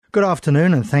Good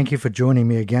afternoon, and thank you for joining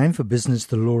me again for Business,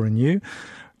 the Law and You.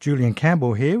 Julian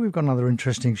Campbell here. We've got another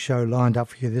interesting show lined up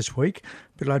for you this week.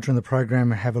 A bit later in the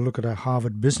program, we'll have a look at a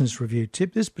Harvard Business Review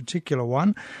tip. This particular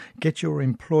one, get your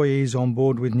employees on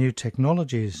board with new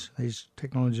technologies. These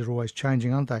technologies are always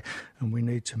changing, aren't they? And we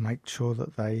need to make sure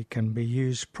that they can be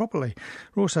used properly.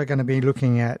 We're also going to be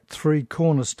looking at 3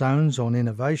 cornerstones on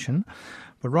innovation.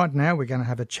 But right now, we're going to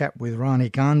have a chat with Rani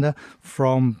Gandha,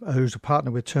 who's a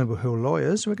partner with Turnbull Hill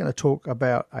Lawyers. We're going to talk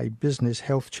about a business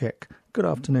health check. Good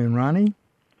afternoon, Rani.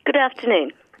 Good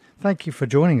afternoon. Thank you for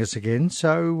joining us again.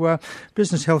 So,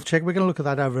 business health check, we're going to look at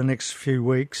that over the next few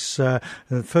weeks. The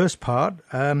first part,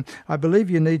 I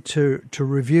believe you need to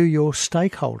review your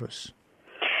stakeholders.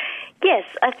 Yes,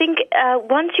 I think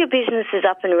once your business is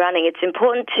up and running, it's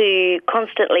important to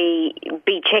constantly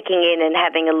be checking in and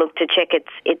having a look to check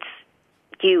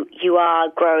you are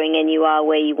growing and you are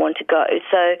where you want to go.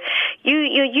 So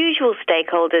your usual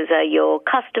stakeholders are your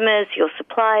customers, your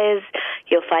suppliers,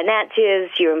 your financiers,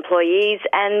 your employees,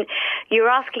 and you're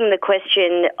asking the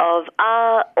question of,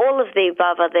 are all of the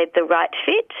above, are they the right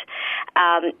fit?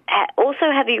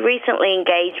 Also, have you recently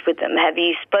engaged with them? Have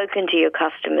you spoken to your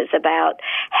customers about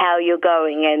how you're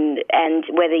going and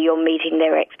whether you're meeting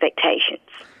their expectations?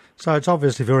 So it's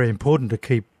obviously very important to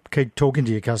keep talking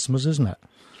to your customers, isn't it?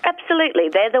 Absolutely.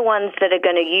 They're the ones that are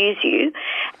going to use you,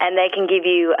 and they can give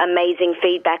you amazing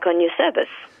feedback on your service.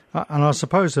 And I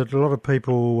suppose that a lot of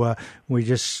people, we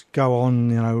just go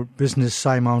on, business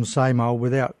same old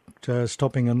without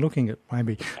stopping and looking at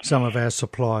maybe some of our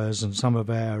suppliers and some of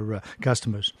our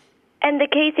customers. And the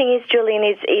key thing is, Julian,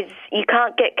 is you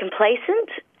can't get complacent.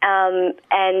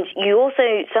 And you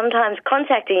also sometimes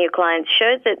contacting your clients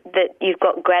shows that you've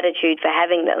got gratitude for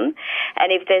having them.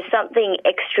 And if there's something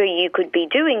extra you could be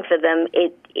doing for them,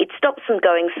 it stops them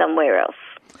going somewhere else.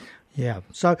 Yeah.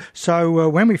 So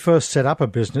when we first set up a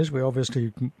business, we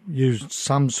obviously used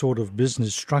some sort of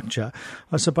business structure.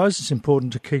 I suppose it's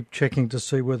important to keep checking to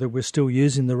see whether we're still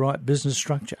using the right business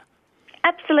structure.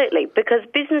 Absolutely, because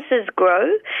businesses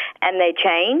grow and they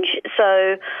change.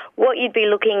 So what you'd be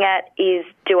looking at is,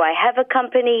 do I have a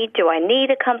company? Do I need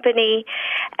a company?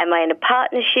 Am I in a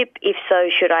partnership? If so,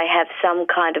 should I have some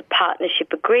kind of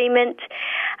partnership agreement?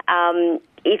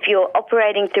 If you're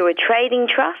operating through a trading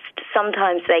trust,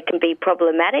 sometimes they can be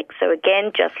problematic. So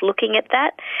again, just looking at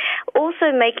that.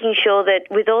 Also making sure that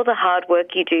with all the hard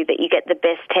work you do, that you get the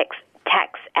best tax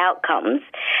outcomes,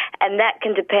 and that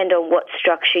can depend on what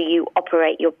structure you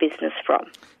operate your business from.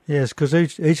 Yes, because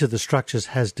each of the structures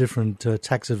has different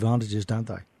tax advantages, don't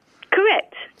they?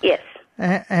 Correct, yes.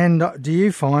 And do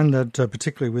you find that,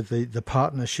 particularly with the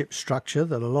partnership structure,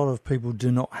 that a lot of people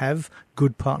do not have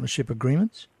good partnership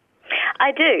agreements?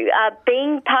 I do.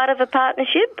 Being part of a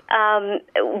partnership,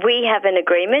 we have an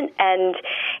agreement, and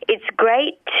it's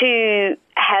great to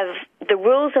have the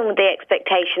rules and the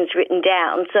expectations written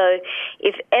down. So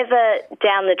if ever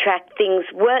down the track things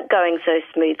weren't going so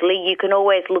smoothly, you can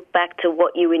always look back to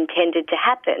what you intended to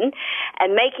happen.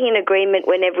 And making an agreement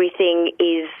when everything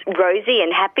is rosy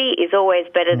and happy is always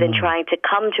better than trying to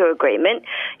come to agreement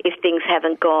if things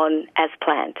haven't gone as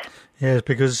planned. Yes,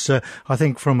 because I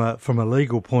think from a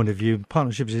legal point of view,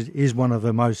 partnerships is one of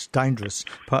the most dangerous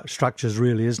structures,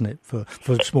 really, isn't it, for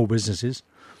small businesses?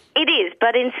 It is,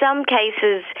 but in some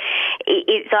cases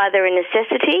it's either a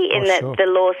necessity in that the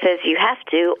law says you have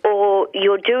to, or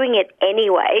you're doing it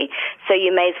anyway, so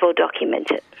you may as well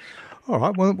document it. All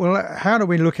right. Well, how do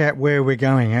we look at where we're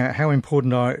going? How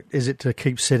important is it to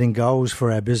keep setting goals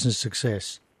for our business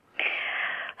success?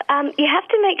 You have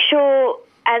to make sure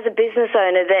as a business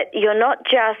owner that you're not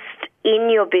just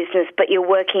in your business, but you're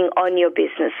working on your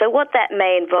business. So what that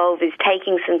may involve is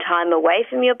taking some time away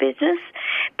from your business,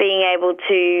 being able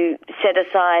to set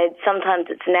aside, sometimes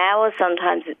it's an hour,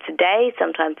 sometimes it's a day,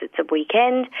 sometimes it's a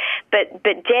weekend, but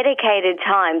dedicated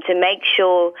time to make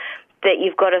sure that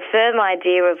you've got a firm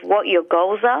idea of what your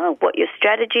goals are, what your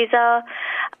strategies are.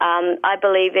 I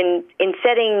believe in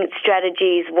setting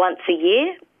strategies once a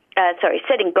year,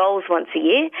 setting goals once a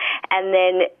year, and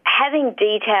then having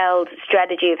detailed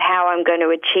strategy of how I'm going to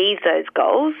achieve those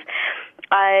goals.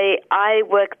 I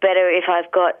work better if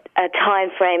I've got a time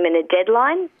frame and a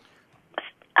deadline.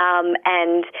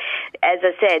 And as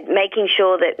I said, making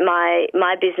sure that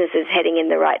my business is heading in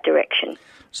the right direction.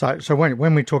 So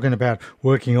when we're talking about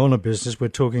working on a business, we're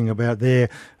talking about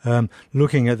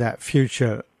looking at that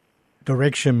future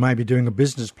direction, maybe doing a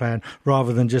business plan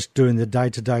rather than just doing the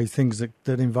day-to-day things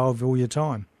that involve all your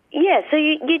time. Yes, so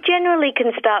you generally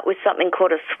can start with something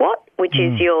called a SWOT, which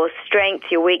is your strengths,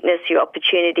 your weakness, your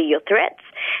opportunity, your threats.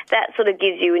 That sort of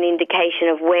gives you an indication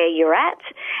of where you're at,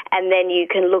 and then you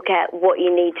can look at what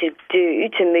you need to do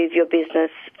to move your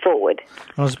business forward.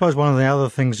 And I suppose one of the other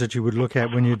things that you would look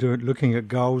at when you're looking at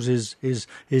goals is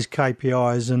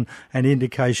KPIs and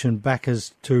indication back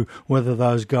as to whether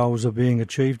those goals are being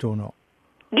achieved or not.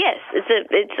 Yes,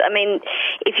 I mean,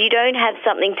 if you don't have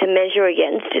something to measure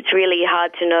against, it's really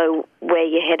hard to know where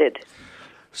you're headed.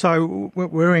 So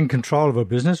we're in control of a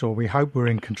business, or we hope we're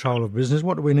in control of business.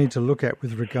 What do we need to look at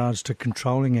with regards to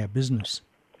controlling our business?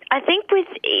 I think with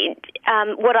it,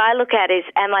 what I look at is,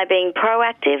 am I being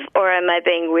proactive or am I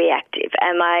being reactive?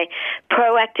 Am I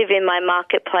proactive in my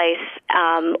marketplace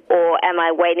or am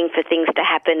I waiting for things to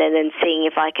happen and then seeing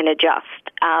if I can adjust?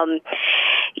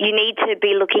 You need to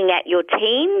be looking at your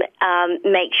team,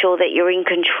 make sure that you're in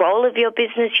control of your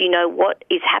business, you know what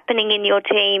is happening in your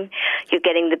team, you're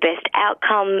getting the best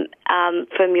outcome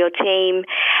from your team,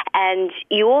 and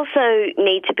you also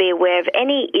need to be aware of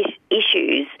any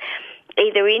issues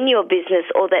either in your business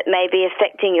or that may be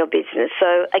affecting your business.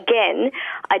 So again,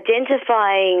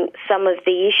 identifying some of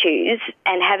the issues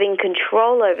and having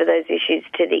control over those issues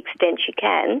to the extent you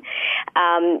can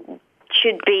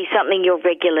should be something you're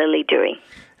regularly doing.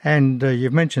 And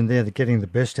you've mentioned there that getting the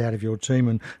best out of your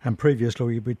team, and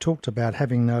previously we talked about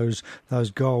having those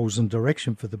goals and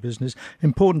direction for the business.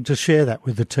 Important to share that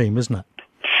with the team, isn't it?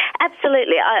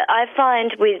 Absolutely. I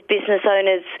find with business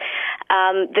owners,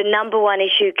 the number one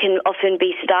issue can often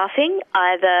be staffing,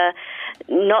 either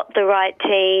not the right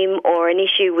team or an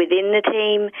issue within the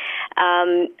team.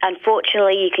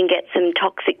 Unfortunately, you can get some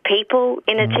toxic people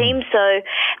in a team,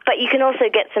 but you can also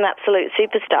get some absolute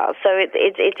superstars. So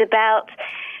it's about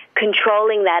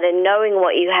controlling that and knowing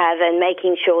what you have and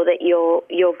making sure that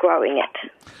you're growing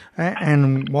it.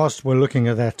 And whilst we're looking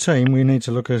at that team, we need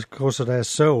to look, of course, at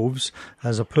ourselves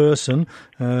as a person.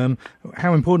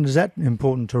 How important is that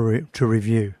to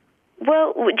review?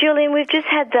 Well, Julian, we've just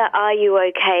had the Are You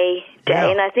OK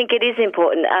Day, and I think it is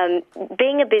important.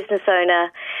 Being a business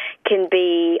owner can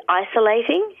be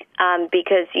isolating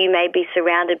because you may be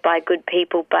surrounded by good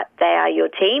people, but they are your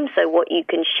team, so what you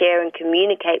can share and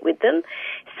communicate with them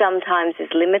sometimes is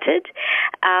limited.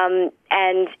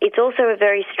 And it's also a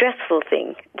very stressful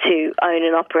thing to own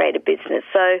and operate a business.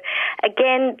 So,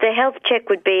 again, the health check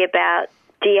would be about,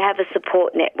 do you have a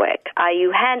support network? Are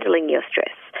you handling your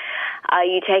stress? Are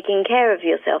you taking care of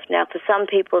yourself? Now, for some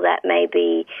people, that may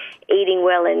be eating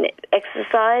well and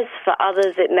exercise. For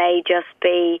others, it may just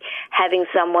be having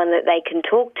someone that they can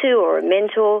talk to or a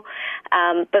mentor.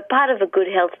 But part of a good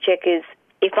health check is,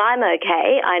 if I'm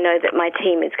okay, I know that my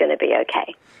team is going to be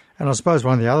okay. And I suppose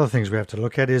one of the other things we have to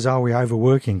look at is, are we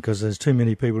overworking? Because there's too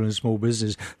many people in small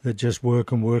business that just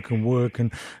work and work and work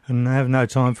and have no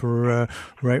time for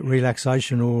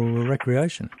relaxation or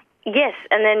recreation. Yes,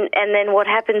 and then what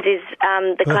happens is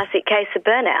the classic case of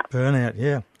burnout. Burnout,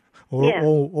 yeah.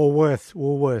 Or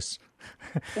worse.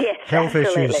 Yes, health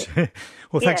absolutely. Issues.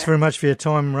 Well, thanks very much for your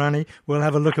time, Rani. We'll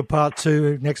have a look at part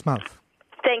 2 next month.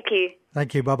 Thank you.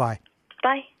 Thank you. Bye-bye.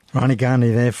 Bye. Rani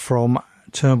Gandha there from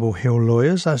Turnbull Hill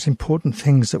Lawyers. Those important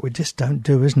things that we just don't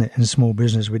do, isn't it, in small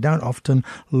business? We don't often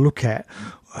look at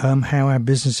how our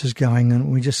business is going,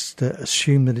 and we just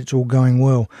assume that it's all going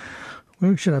well.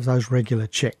 We should have those regular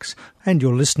checks. And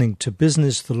you're listening to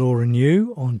Business, the Law and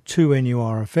You on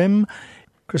 2NURFM.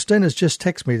 Christina's just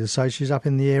texted me to say she's up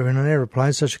in the air in an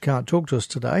aeroplane, so she can't talk to us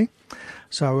today.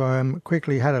 So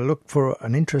quickly had a look for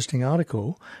an interesting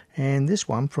article, and this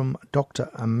one from Dr.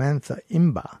 Amantha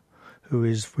Imber, who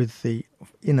is with the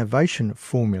Innovation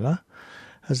Formula,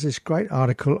 has this great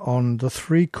article on the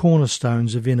 3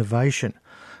 cornerstones of innovation.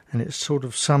 And it sort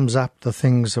of sums up the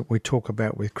things that we talk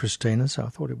about with Christina, so I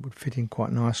thought it would fit in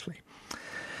quite nicely.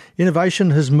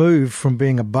 Innovation has moved from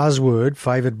being a buzzword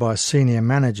favoured by senior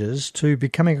managers to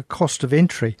becoming a cost of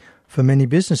entry for many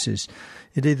businesses.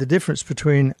 Indeed, the difference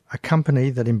between a company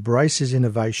that embraces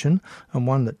innovation and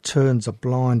one that turns a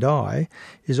blind eye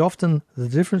is often the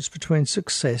difference between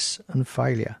success and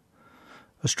failure.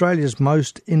 Australia's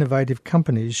most innovative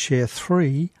companies share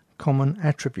 3 common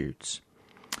attributes.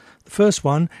 The first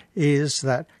one is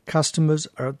that customers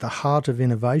are at the heart of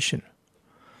innovation.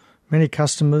 Many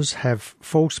customers have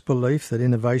false belief that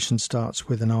innovation starts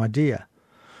with an idea.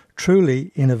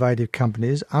 Truly innovative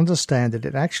companies understand that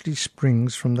it actually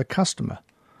springs from the customer.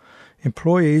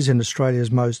 Employees in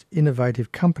Australia's most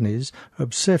innovative companies are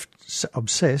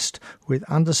obsessed with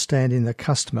understanding the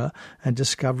customer and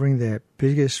discovering their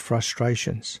biggest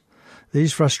frustrations.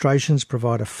 These frustrations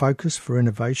provide a focus for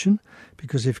innovation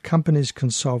because if companies can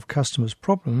solve customers'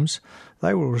 problems,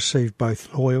 they will receive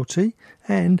both loyalty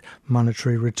and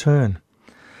monetary return.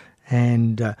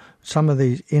 And some of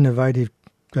these innovative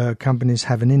companies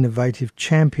have an innovative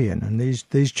champion, and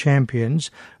these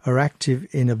champions are active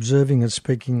in observing and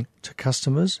speaking to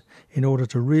customers in order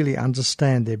to really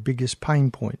understand their biggest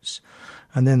pain points.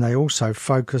 And then they also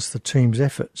focus the team's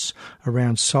efforts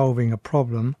around solving a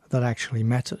problem that actually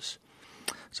matters.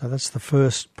 So that's the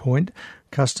first point.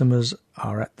 Customers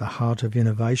are at the heart of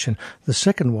innovation. The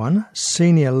second one,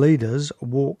 senior leaders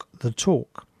walk the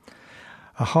talk.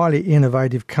 A highly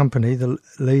innovative company, the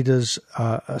leaders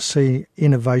see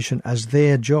innovation as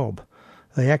their job.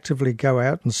 They actively go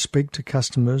out and speak to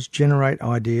customers, generate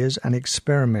ideas and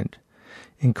experiment.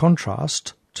 In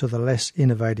contrast to the less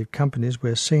innovative companies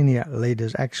where senior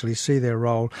leaders actually see their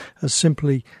role as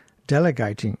simply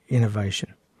delegating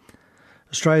innovation.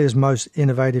 Australia's most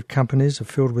innovative companies are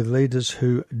filled with leaders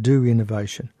who do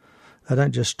innovation. They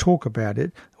don't just talk about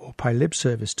it or pay lip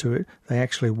service to it, they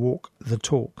actually walk the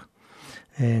talk.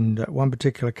 And one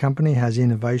particular company has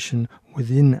innovation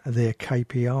within their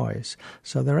KPIs.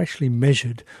 So they're actually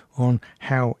measured on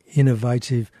how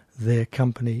innovative their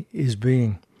company is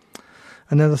being.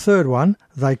 And then the third one,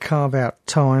 they carve out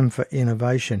time for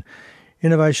innovation.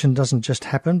 Innovation doesn't just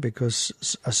happen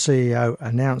because a CEO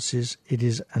announces it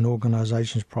is an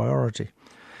organisation's priority.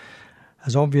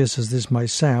 As obvious as this may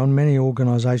sound, many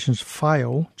organisations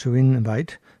fail to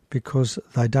innovate because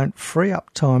they don't free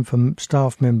up time for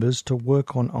staff members to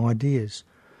work on ideas.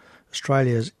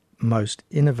 Australia's most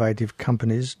innovative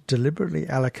companies deliberately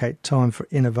allocate time for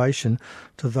innovation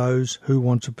to those who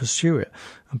want to pursue it.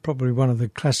 And probably one of the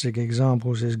classic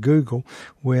examples is Google,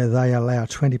 where they allow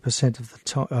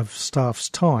 20% of staff's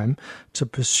time to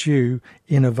pursue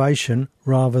innovation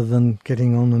rather than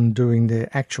getting on and doing their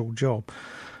actual job.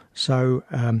 So,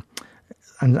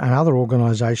 and other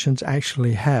organisations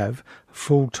actually have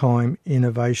full-time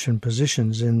innovation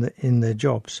positions in their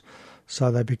jobs. So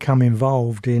they become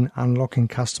involved in unlocking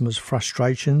customers'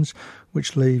 frustrations,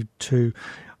 which lead to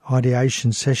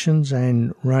ideation sessions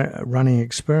and running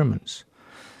experiments.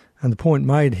 And the point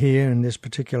made here in this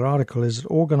particular article is that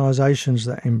organisations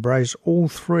that embrace all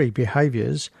three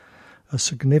behaviours are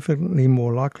significantly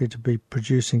more likely to be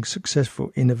producing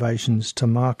successful innovations to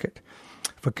market.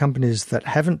 For companies that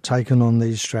haven't taken on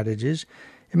these strategies,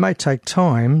 it may take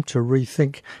time to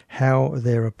rethink how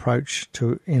their approach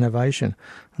to innovation.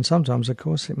 And sometimes, of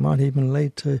course, it might even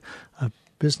lead to a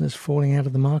business falling out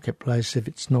of the marketplace if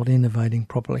it's not innovating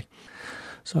properly.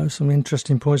 So some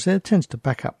interesting points there. It tends to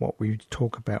back up what we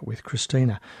talk about with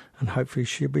Christina, and hopefully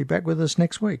she'll be back with us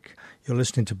next week. You're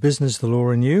listening to Business, the Law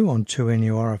and You on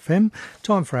 2NURFM.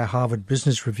 Time for our Harvard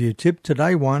Business Review tip.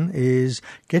 Today one is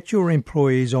get your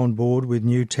employees on board with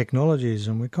new technologies.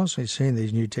 And we're constantly seeing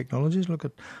these new technologies. Look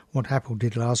at what Apple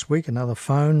did last week, another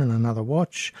phone and another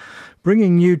watch.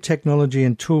 Bringing new technology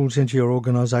and tools into your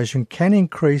organisation can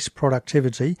increase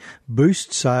productivity,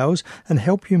 boost sales and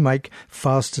help you make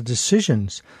faster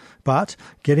decisions. But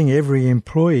getting every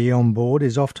employee on board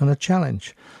is often a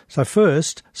challenge. So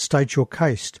first, state your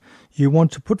case. You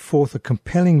want to put forth a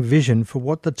compelling vision for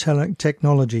what the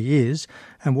technology is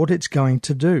and what it's going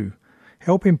to do.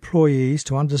 Help employees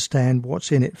to understand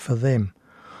what's in it for them.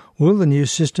 Will the new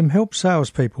system help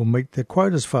salespeople meet their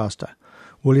quotas faster?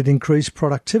 Will it increase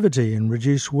productivity and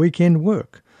reduce weekend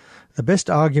work? The best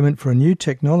argument for a new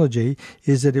technology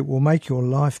is that it will make your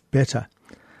life better.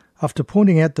 After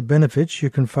pointing out the benefits,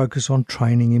 you can focus on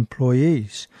training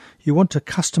employees. You want to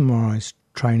customise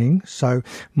training, so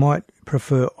might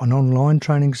prefer an online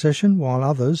training session, while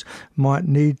others might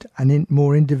need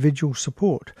more individual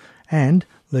support, and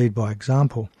lead by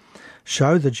example.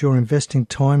 Show that you're investing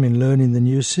time in learning the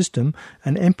new system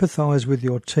and empathise with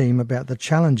your team about the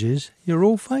challenges you're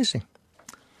all facing.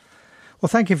 Well,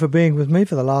 thank you for being with me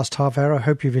for the last half hour. I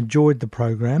hope you've enjoyed the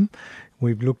program.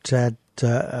 We've looked at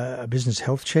a business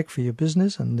health check for your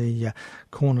business and the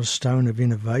cornerstone of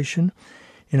innovation.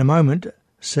 In a moment,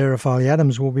 Sarah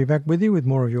Farley-Adams will be back with you with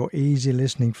more of your easy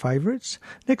listening favourites.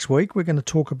 Next week, we're going to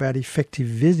talk about effective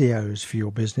videos for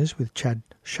your business with Chad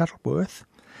Shuttleworth.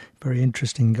 Very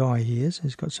interesting guy he is.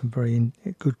 He's got some very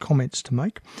good comments to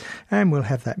make. And we'll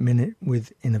have that minute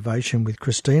with innovation with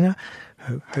Christina,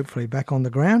 who hopefully back on the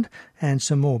ground, and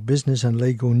some more business and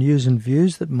legal news and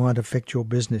views that might affect your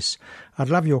business. I'd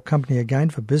love your company again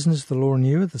for Business, the Law and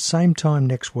You at the same time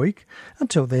next week.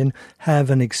 Until then, have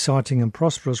an exciting and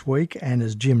prosperous week. And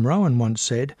as Jim Rohn once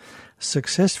said,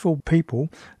 successful people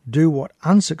do what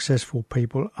unsuccessful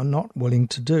people are not willing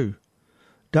to do.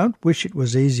 Don't wish it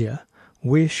was easier.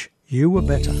 Wish you were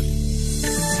better.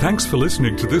 Thanks for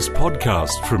listening to this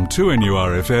podcast from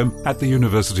 2NURFM at the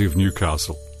University of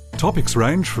Newcastle. Topics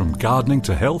range from gardening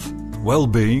to health,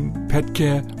 well-being, pet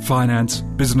care, finance,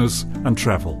 business and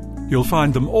travel. You'll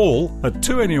find them all at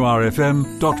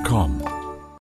 2NURFM.com.